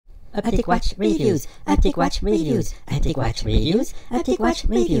Optic Watch Reviews, Optic Watch Reviews, Optic Watch Reviews, Optic Watch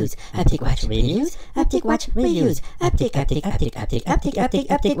Reviews, Optic Watch Reviews, Optic Watch Reviews, Optic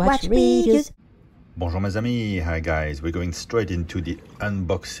Watch Reviews. Bonjour mes amis, hi guys, we're going straight into the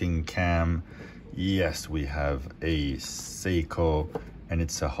unboxing cam. Yes, we have a Seiko and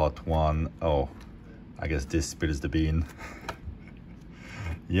it's a hot one. Oh, I guess this spills the bean.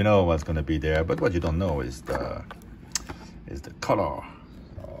 You know what's gonna be there, but what you don't know is the color.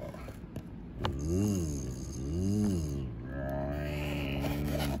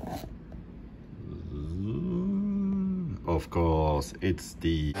 Of course, it's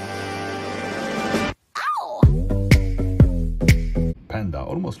the Panda.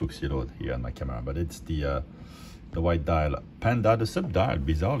 Almost looks yellow here on my camera, but it's the white dial Panda. The sub dial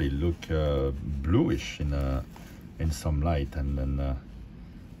bizarrely look bluish in some light, and then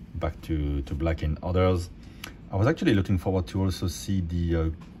back to black in others. I was actually looking forward to also see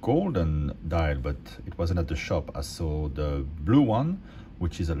the golden dial, but it wasn't at the shop. I saw the blue one,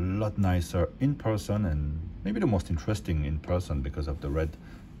 which is a lot nicer in person and maybe the most interesting in person because of the red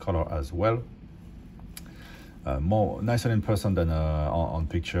color as well. More nicer in person than on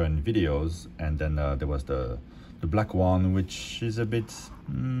picture and videos. And then there was the black one, which is a bit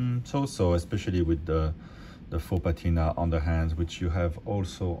so-so, especially with the faux patina on the hands, which you have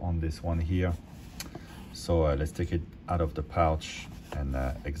also on this one here. So let's take it out of the pouch and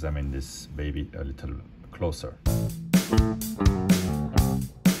examine this baby a little closer.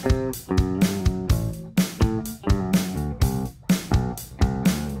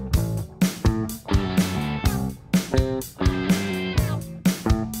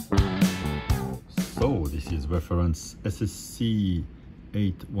 So this is reference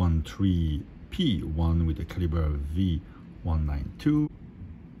SSC813 P1 with a caliber V192.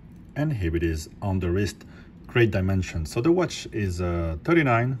 And here it is on the wrist. Great dimension. So the watch is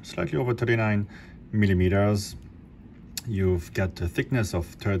 39, slightly over 39 millimeters. You've got a thickness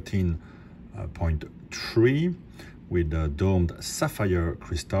of 13.3 with a domed sapphire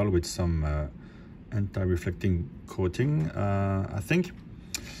crystal with some anti-reflecting coating, I think.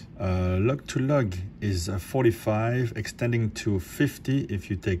 Lug to lug is 45, extending to 50 if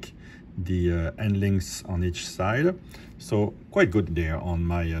you take the end links on each side. So quite good there on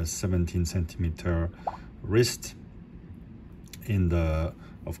my 17 centimeter wrist. In the,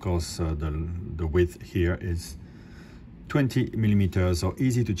 of course, the width here is 20 millimeters, so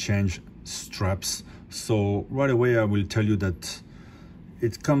easy to change straps. So right away I will tell you that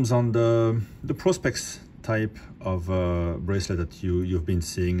it comes on the Prospex type of bracelet that you've been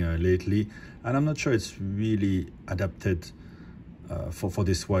seeing lately, and I'm not sure it's really adapted for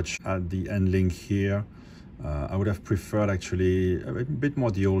this watch. At the end link here, I would have preferred actually a bit more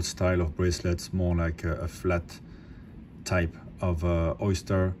the old style of bracelets, more like a flat type of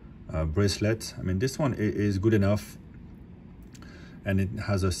oyster bracelet. I mean, this one is good enough, and it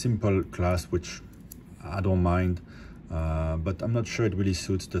has a simple clasp, which I don't mind, but I'm not sure it really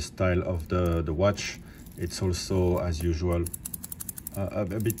suits the style of the watch. It's also, as usual, a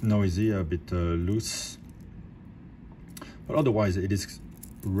bit noisy, a bit loose, but otherwise it is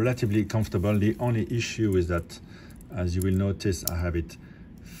relatively comfortable. The only issue is that, as you will notice, I have it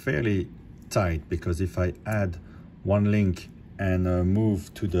fairly tight, because if I add one link and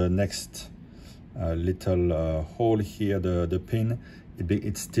move to the next little hole here, the pin,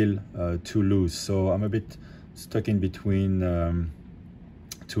 it's still too loose. So I'm a bit stuck in between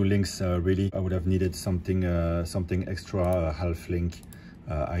two links. Really, I would have needed something extra, a half link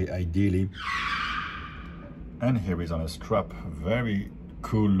ideally. And here is on a strap, very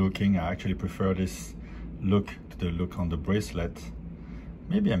cool looking. I actually prefer this look to the look on the bracelet.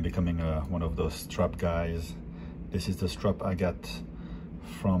 Maybe I'm becoming one of those strap guys. This is the strap I got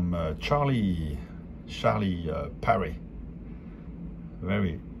from Charlie Parry.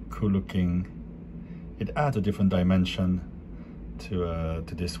 Very cool looking. It adds a different dimension to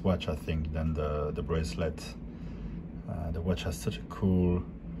this watch, I think, than the bracelet. The watch has such a cool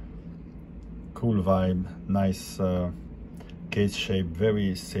vibe, nice case shape,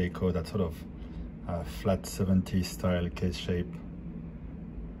 very Seiko, that sort of flat 70s style case shape.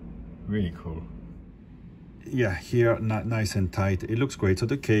 Really cool. Yeah, here nice and tight. It looks great. So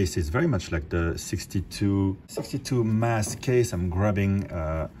the case is very much like the 62 mass case. I'm grabbing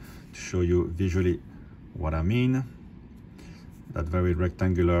to show you visually what I mean. That very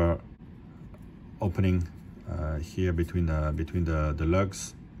rectangular opening here between the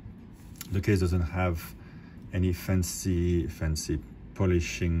lugs. The case doesn't have any fancy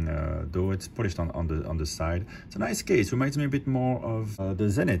polishing, though it's polished on the side. It's a nice case. Reminds me a bit more of the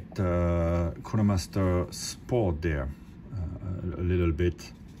Zenith Chronomaster Sport there, a little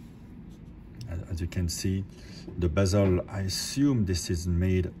bit. as you can see. The bezel, I assume this is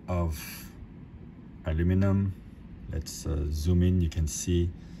made of aluminum. Let's zoom in. You can see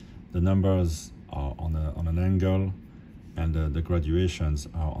the numbers are on an angle, and the graduations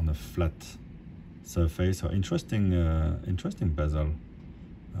are on a flat surface. So interesting bezel.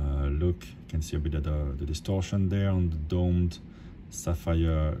 Look, you can see a bit of the distortion there on the domed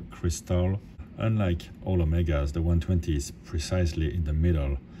sapphire crystal. Unlike all Omegas, the 120 is precisely in the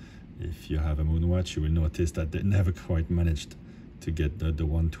middle. If you have a moon watch, you will notice that they never quite managed to get the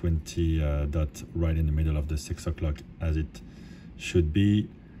 120 dot right in the middle of the 6 o'clock as it should be.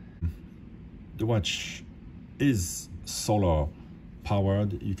 The watch is solar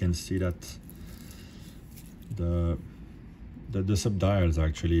powered. You can see that the subdials are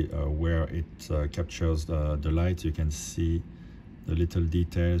actually where it captures the light. You can see the little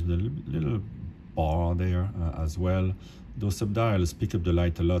details, the little bar there as well. Those subdials pick up the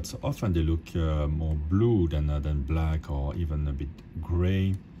light a lot, so often they look more blue than black, or even a bit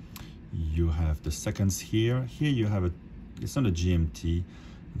gray. You have the seconds here. Here you have it's not a GMT.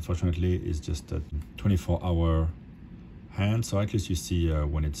 Unfortunately, it's just a 24-hour hand, so at least you see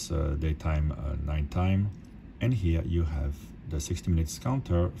when it's daytime, nighttime. And here you have the 60 minutes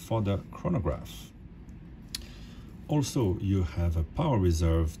counter for the chronograph. Also, you have a power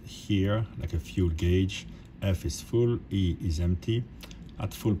reserve here, like a fuel gauge. F is full, E is empty.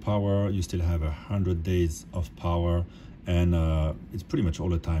 At full power, you still have 100 days of power, and it's pretty much all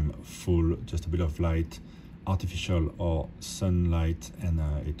the time full, just a bit of light, artificial or sunlight, and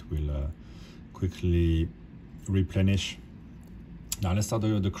it will quickly replenish. Now let's start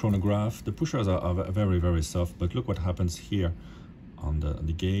the chronograph. The pushers are very, very soft, but look what happens here on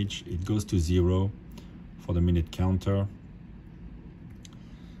the gauge. It goes to 0 for the minute counter.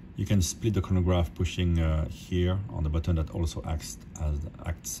 You can split the chronograph pushing here on the button that also acts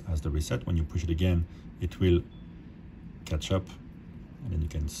as the reset. When you push it again, it will catch up, and then you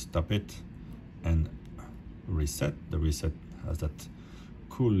can stop it and reset. The reset has that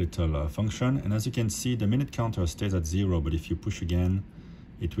cool little function, and as you can see, the minute counter stays at 0, but if you push again,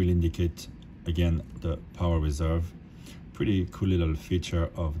 it will indicate again the power reserve. Pretty cool little feature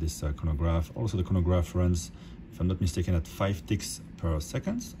of this chronograph. Also, the chronograph runs, if I'm not mistaken, at 5 ticks per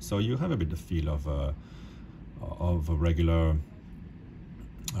second, so you have a bit of feel of a regular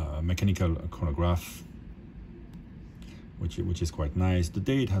mechanical chronograph, which is quite nice. The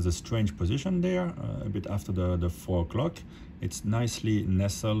date has a strange position there, a bit after the 4 o'clock. It's nicely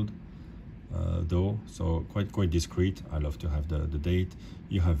nestled though, so quite discreet. I love to have the date.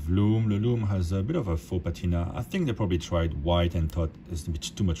 You have loom. The loom has a bit of a faux patina. I think they probably tried white and thought it's a bit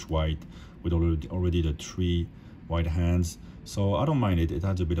too much white with already the 3 white hands. So I don't mind it. It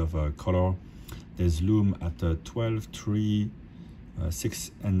adds a bit of a color. There's loom at 12, 3,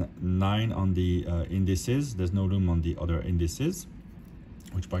 6 and 9 on the indices. There's no loom on the other indices,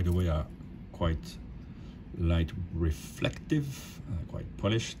 which by the way are quite light reflective, quite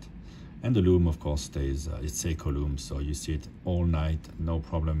polished. And the loom of course stays, it's Seiko loom, so you see it all night, no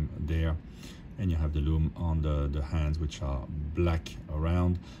problem there. And you have the loom on the hands, which are black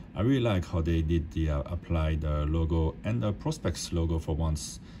around. I really like how they did the applied logo, and the Prospex logo for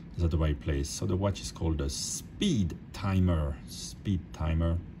once is at the right place. So the watch is called the Speedtimer.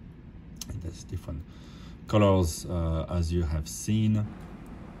 Speedtimer. And there's different colors as you have seen.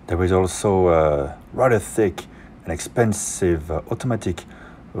 There is also a rather thick and expensive automatic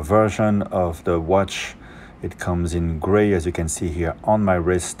version of the watch. It comes in gray, as you can see here on my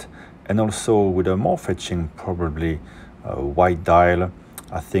wrist, and also with a more fetching, probably white dial.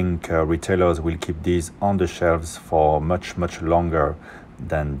 I think retailers will keep these on the shelves for much longer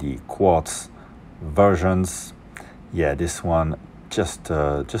than the quartz versions. Yeah, this one just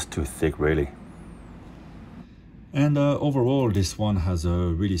too thick, really. And overall, this one has a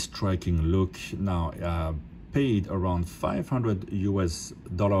really striking look. Now, paid around $500 US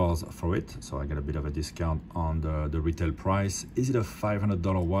for it, so I get a bit of a discount on the retail price. Is it a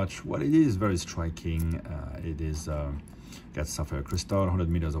 $500 watch? Well, it is very striking. It is got sapphire crystal, 100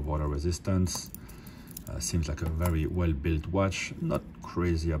 meters of water resistance. Seems like a very well-built watch. Not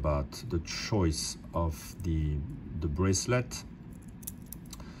crazy about the choice of the bracelet.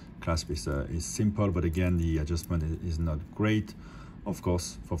 Clasp is simple, but again, the adjustment is not great. Of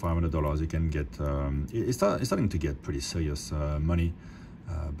course, for $500 you can get, it's starting to get pretty serious money,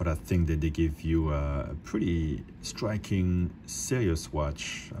 but I think that they give you a pretty striking, serious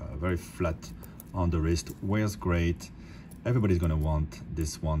watch, very flat on the wrist, wears great. Everybody's gonna want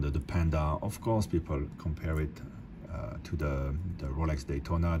this one, the Panda. Of course, people compare it to the Rolex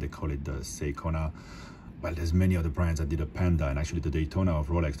Daytona. They call it the Seikona. well, there's many other brands that did a panda, and actually the Daytona of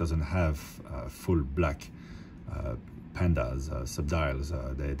Rolex doesn't have full black pandas, subdials.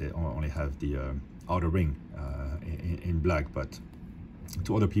 They only have the outer ring in black, but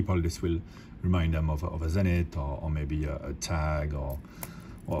to other people this will remind them of a Zenith or maybe a Tag or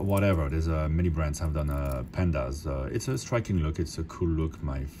whatever. There's many brands have done pandas. It's a striking look, it's a cool look.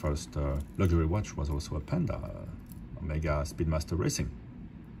 My first luxury watch was also a panda, Omega Speedmaster Racing.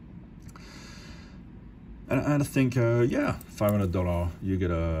 And I think, yeah, $500, you get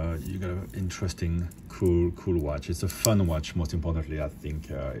a interesting, cool watch. It's a fun watch. Most importantly, I think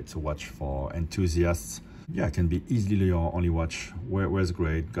it's a watch for enthusiasts. Yeah, it can be easily your only watch. Wears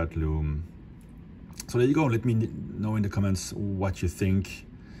great, got lume. So there you go. Let me know in the comments what you think.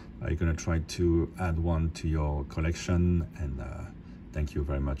 Are you gonna try to add one to your collection? And thank you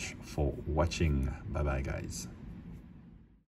very much for watching. Bye bye, guys.